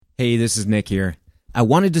Hey, this is Nick here. I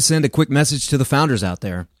wanted to send a quick message to the founders out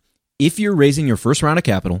there. If you're raising your first round of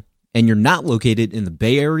capital and you're not located in the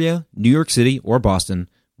Bay Area, New York City, or Boston,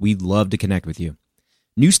 we'd love to connect with you.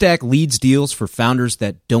 NewStack leads deals for founders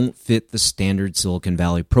that don't fit the standard Silicon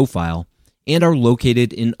Valley profile and are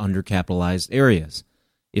located in undercapitalized areas.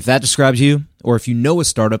 If that describes you, or if you know a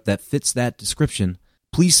startup that fits that description,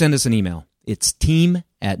 please send us an email. It's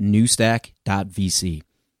team@newstack.vc.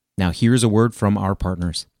 Now here's a word from our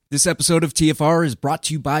partners. This episode of TFR is brought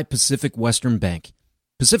to you by Pacific Western Bank.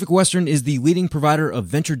 Pacific Western is the leading provider of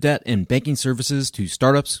venture debt and banking services to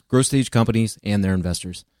startups, growth stage companies, and their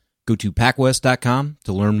investors. Go to pacwest.com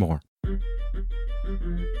to learn more.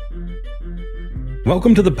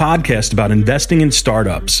 Welcome to the podcast about investing in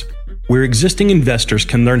startups, where existing investors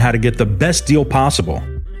can learn how to get the best deal possible,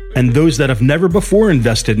 and those that have never before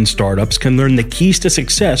invested in startups can learn the keys to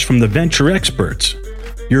success from the venture experts.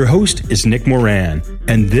 Your host is Nick Moran,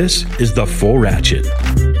 and this is The Full Ratchet.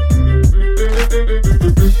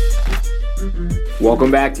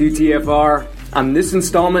 Welcome back to TFR. On this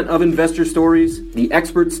installment of Investor Stories, the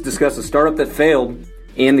experts discuss a startup that failed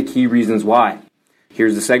and the key reasons why.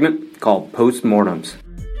 Here's a segment called Mortems.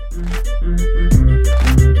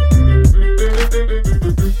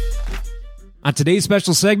 On today's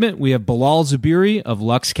special segment, we have Bilal Zuberi of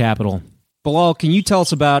Lux Capital. Bilal, can you tell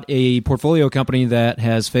us about a portfolio company that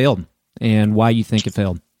has failed and why you think it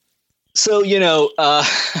failed? So, I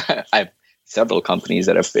have several companies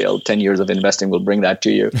that have failed. 10 years of investing will bring that to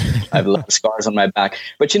you. I have a lot of scars on my back.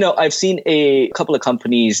 But, I've seen a couple of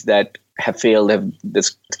companies that have failed, have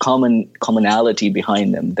this commonality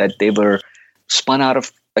behind them, that they were spun out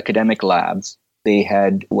of academic labs. They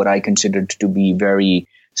had what I considered to be very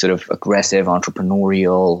sort of aggressive,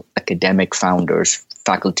 entrepreneurial, academic founders,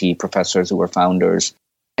 faculty, professors who were founders.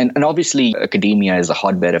 And obviously, academia is a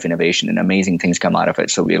hotbed of innovation and amazing things come out of it.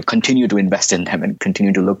 So we'll continue to invest in them and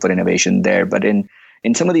continue to look for innovation there. But in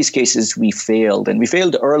some of these cases, we failed. And we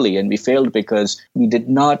failed early. And we failed because we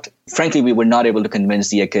were not able to convince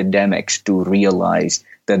the academics to realize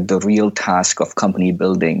that the real task of company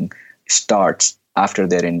building starts after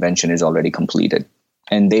their invention is already completed.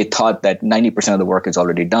 And they thought that 90% of the work is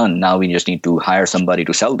already done. Now we just need to hire somebody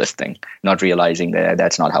to sell this thing, not realizing that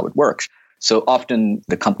that's not how it works. So often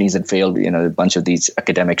the companies that failed, a bunch of these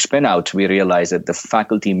academic spinouts, we realized that the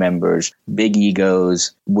faculty members, big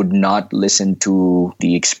egos, would not listen to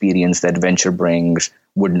the experience that venture brings,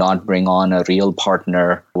 would not bring on a real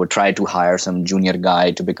partner, would try to hire some junior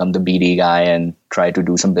guy to become the BD guy and try to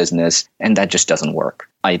do some business. And that just doesn't work.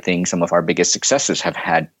 I think some of our biggest successes have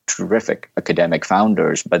had terrific academic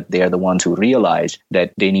founders, but they are the ones who realize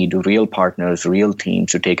that they need real partners, real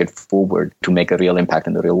teams to take it forward to make a real impact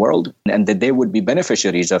in the real world. And that they would be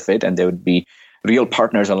beneficiaries of it and they would be real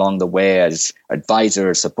partners along the way as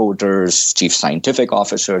advisors, supporters, chief scientific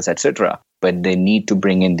officers, etc. But they need to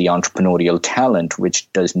bring in the entrepreneurial talent, which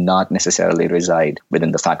does not necessarily reside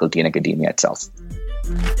within the faculty and academia itself.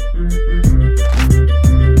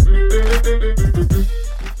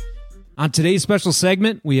 On today's special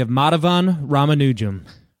segment, we have Ramanujem.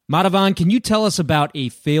 Madhavan, can you tell us about a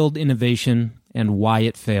failed innovation and why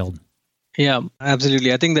it failed? Yeah,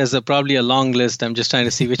 absolutely. I think there's probably a long list. I'm just trying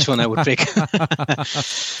to see which one I would pick.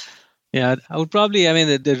 Yeah, I would probably,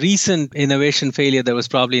 the recent innovation failure that was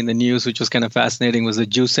probably in the news, which was kind of fascinating, was the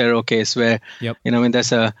Juicero case where,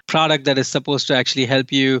 there's a product that is supposed to actually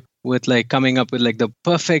help you with coming up with the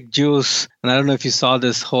perfect juice. And I don't know if you saw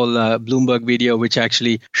this whole Bloomberg video, which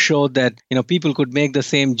actually showed that, people could make the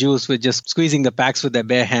same juice with just squeezing the packs with their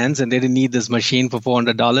bare hands and they didn't need this machine for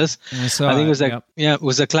 $400. I think it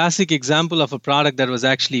was a classic example of a product that was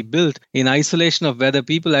actually built in isolation of whether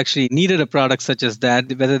people actually needed a product such as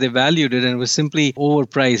that, whether they valued it, and it was simply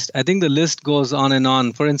overpriced. I think the list goes on and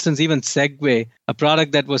on. For instance, even Segway, a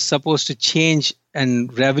product that was supposed to change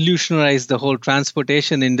and revolutionized the whole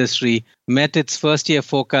transportation industry, met its first year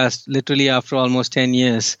forecast literally after almost 10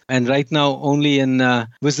 years. And right now only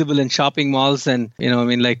visible in shopping malls and,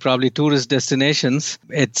 probably tourist destinations.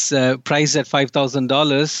 It's priced at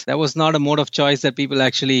 $5,000. That was not a mode of choice that people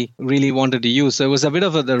actually really wanted to use. So it was a bit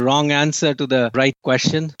of the wrong answer to the right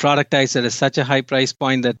question, productized at such a high price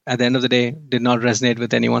point that at the end of the day did not resonate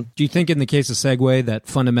with anyone. Do you think in the case of Segway that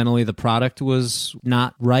fundamentally the product was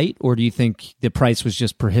not right, or do you think the price was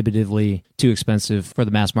just prohibitively too expensive for the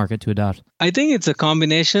mass market to adopt? I think it's a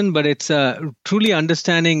combination, but it's truly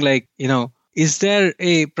understanding is there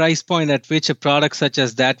a price point at which a product such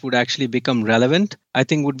as that would actually become relevant? I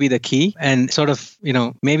think would be the key. And sort of,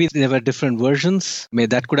 maybe there were different versions. Maybe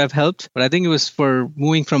that could have helped. But I think it was for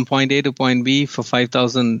moving from point A to point B for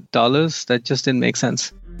 $5,000. That just didn't make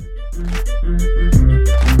sense.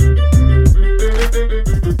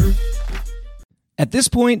 At this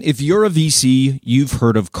point, if you're a VC, you've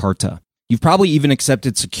heard of Carta. You've probably even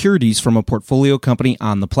accepted securities from a portfolio company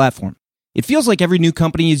on the platform. It feels like every new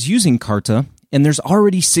company is using Carta, and there's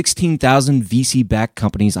already 16,000 VC-backed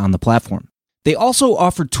companies on the platform. They also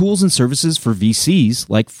offer tools and services for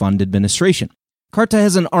VCs like fund administration. Carta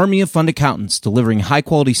has an army of fund accountants delivering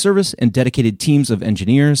high-quality service and dedicated teams of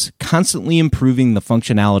engineers, constantly improving the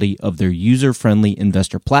functionality of their user-friendly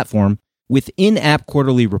investor platform with in-app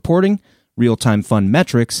quarterly reporting, real-time fund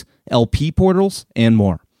metrics, LP portals, and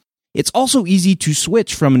more. It's also easy to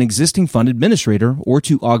switch from an existing fund administrator or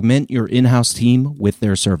to augment your in-house team with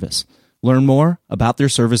their service. Learn more about their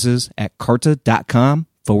services at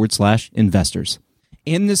carta.com/investors.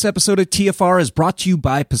 And this episode of TFR is brought to you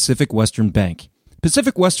by Pacific Western Bank.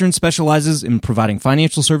 Pacific Western specializes in providing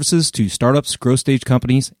financial services to startups, growth stage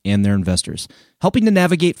companies, and their investors, helping to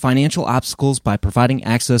navigate financial obstacles by providing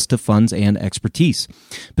access to funds and expertise.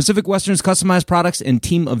 Pacific Western's customized products and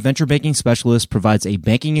team of venture banking specialists provides a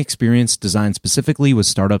banking experience designed specifically with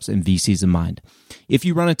startups and VCs in mind. If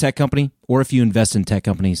you run a tech company or if you invest in tech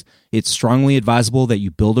companies, it's strongly advisable that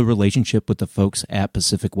you build a relationship with the folks at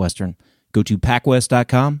Pacific Western. Go to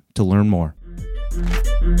pacwest.com to learn more.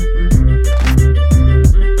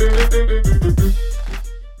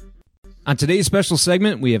 On today's special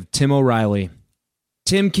segment, we have Tim O'Reilly.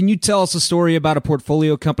 Tim, can you tell us a story about a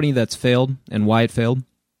portfolio company that's failed and why it failed?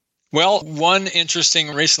 Well, one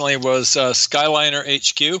interesting recently was Skyliner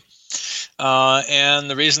HQ.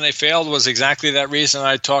 And the reason they failed was exactly that reason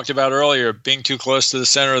I talked about earlier, being too close to the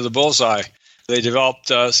center of the bullseye. They developed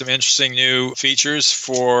some interesting new features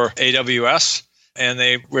for AWS, and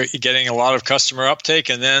they were getting a lot of customer uptake.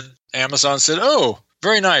 And then Amazon said, oh,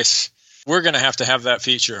 very nice. We're going to have that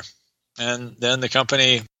feature. And then the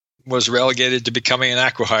company was relegated to becoming an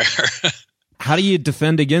acqui-hire. How do you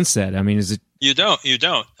defend against that? I mean, is it? You don't.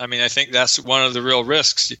 I mean, I think that's one of the real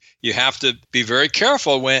risks. You have to be very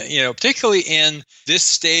careful when, particularly in this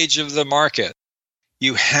stage of the market,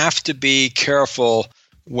 you have to be careful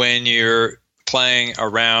when you're playing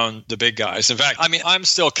around the big guys. In fact, I mean, I'm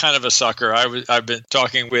still kind of a sucker. I've been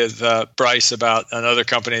talking with Bryce about another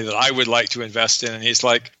company that I would like to invest in, and he's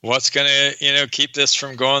like, "What's going to keep this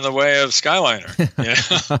from going the way of Skyliner?"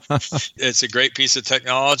 It's a great piece of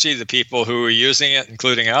technology. The people who are using it,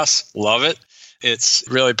 including us, love it. It's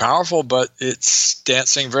really powerful, but it's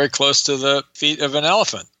dancing very close to the feet of an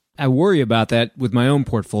elephant. I worry about that with my own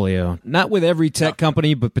portfolio. Not with every tech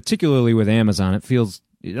company, but particularly with Amazon.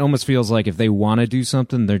 It almost feels like if they want to do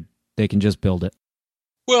something, they can just build it.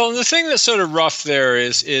 Well, the thing that's sort of rough there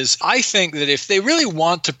is I think that if they really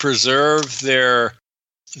want to preserve the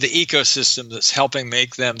ecosystem that's helping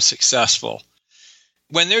make them successful,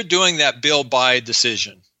 when they're doing that build-buy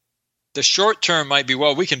decision, the short term might be,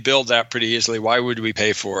 well, we can build that pretty easily. Why would we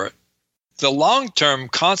pay for it? The long-term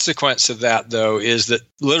consequence of that, though, is that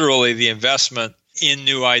literally the investment in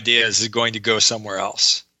new ideas is going to go somewhere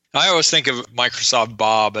else. I always think of Microsoft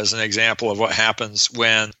Bob as an example of what happens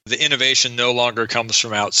when the innovation no longer comes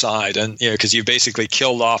from outside, and because you've basically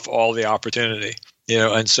killed off all the opportunity,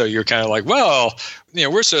 and so you're kind of like, well,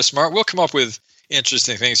 we're so smart, we'll come up with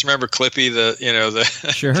interesting things. Remember Clippy,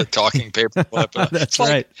 Sure. the talking paperclip? That's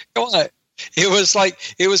right. Come on.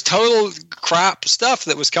 It was total crap stuff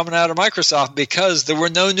that was coming out of Microsoft because there were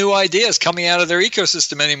no new ideas coming out of their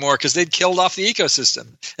ecosystem anymore because they'd killed off the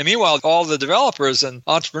ecosystem. And meanwhile, all the developers and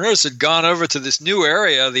entrepreneurs had gone over to this new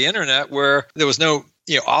area of the internet where there was no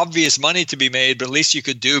obvious money to be made, but at least you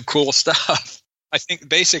could do cool stuff. I think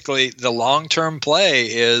basically the long-term play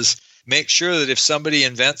is make sure that if somebody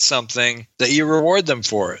invents something that you reward them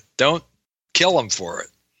for it. Don't kill them for it.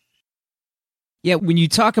 Yeah, when you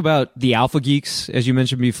talk about the alpha geeks, as you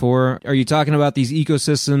mentioned before, are you talking about these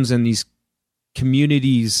ecosystems and these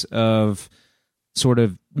communities of sort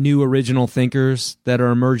of new original thinkers that are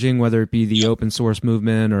emerging, whether it be the open source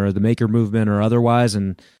movement or the maker movement or otherwise,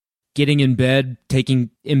 and getting in bed, taking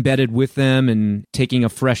embedded with them and taking a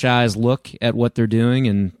fresh eyes look at what they're doing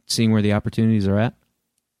and seeing where the opportunities are at?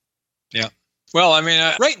 Yeah. Well, I mean,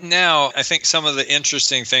 right now, I think some of the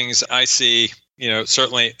interesting things I see,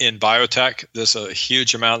 certainly in biotech, there's a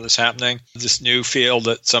huge amount that's happening. This new field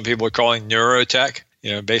that some people are calling neurotech,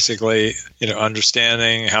 basically,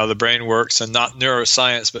 understanding how the brain works, and not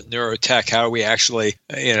neuroscience, but neurotech, how we actually,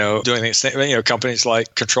 doing things, companies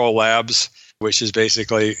like Control Labs, which is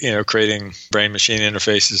basically, creating brain-machine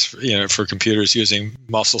interfaces, for computers using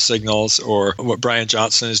muscle signals, or what Brian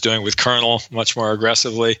Johnson is doing with Kernel much more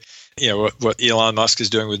aggressively, what Elon Musk is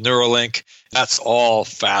doing with Neuralink. That's all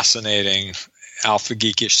fascinating alpha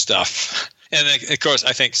geekish stuff. And of course,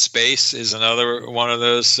 I think space is another one of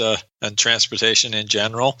those, and transportation in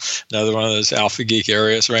general, another one of those alpha geek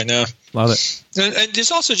areas right now. Love it. And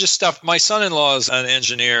there's also just stuff. My son-in-law is an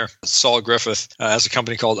engineer, Saul Griffith, has a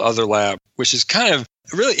company called Other Lab, which is kind of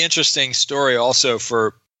a really interesting story also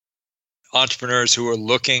for entrepreneurs who are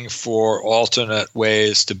looking for alternate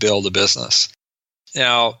ways to build a business.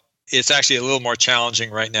 Now, it's actually a little more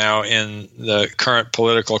challenging right now in the current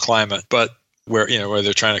political climate, but where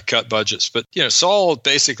they're trying to cut budgets. But, Saul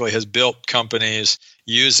basically has built companies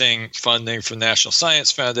using funding from National Science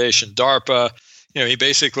Foundation, DARPA. He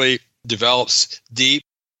basically develops deep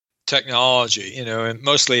technology, and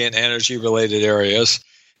mostly in energy-related areas.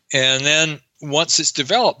 And then once it's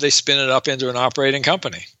developed, they spin it up into an operating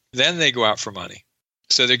company. Then they go out for money.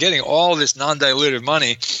 So they're getting all this non-dilutive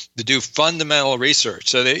money to do fundamental research.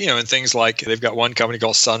 So they, in things like they've got one company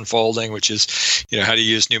called Sunfolding, which is, how to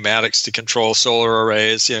use pneumatics to control solar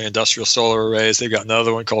arrays, industrial solar arrays. They've got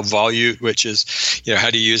another one called Volute, which is, how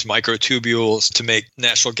to use microtubules to make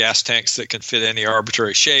natural gas tanks that can fit any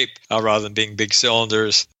arbitrary shape rather than being big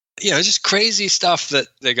cylinders. Just crazy stuff that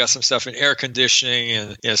they got some stuff in air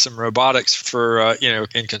conditioning and some robotics for,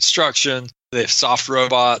 in construction. They have soft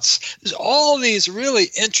robots. There's all these really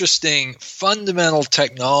interesting fundamental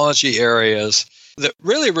technology areas that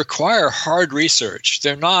really require hard research.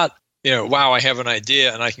 They're not, wow, I have an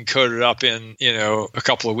idea and I can code it up in, a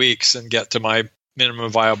couple of weeks and get to my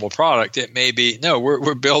minimum viable product. It may be, no,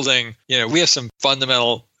 we're building, we have some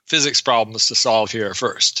fundamental physics problems to solve here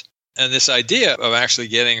first. And this idea of actually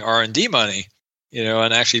getting R&D money,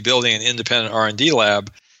 and actually building an independent R&D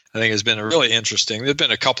lab, I think has been really interesting. There've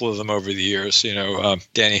been a couple of them over the years.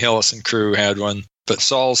 Danny Hillis and crew had one, but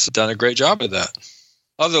Saul's done a great job of that.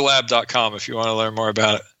 Otherlab.com if you want to learn more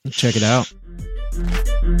about it. Check it out.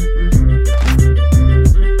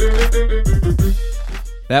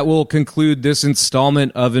 That will conclude this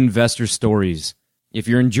installment of Investor Stories. If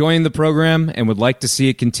you're enjoying the program and would like to see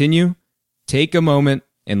it continue, take a moment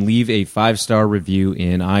and leave a 5-star review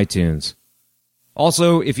in iTunes.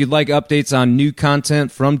 Also, if you'd like updates on new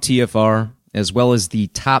content from TFR, as well as the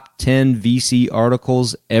top 10 VC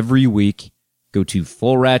articles every week, go to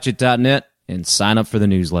fullratchet.net and sign up for the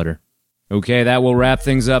newsletter. Okay, that will wrap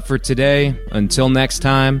things up for today. Until next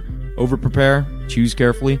time, over-prepare, choose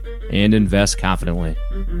carefully, and invest confidently.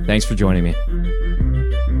 Thanks for joining me.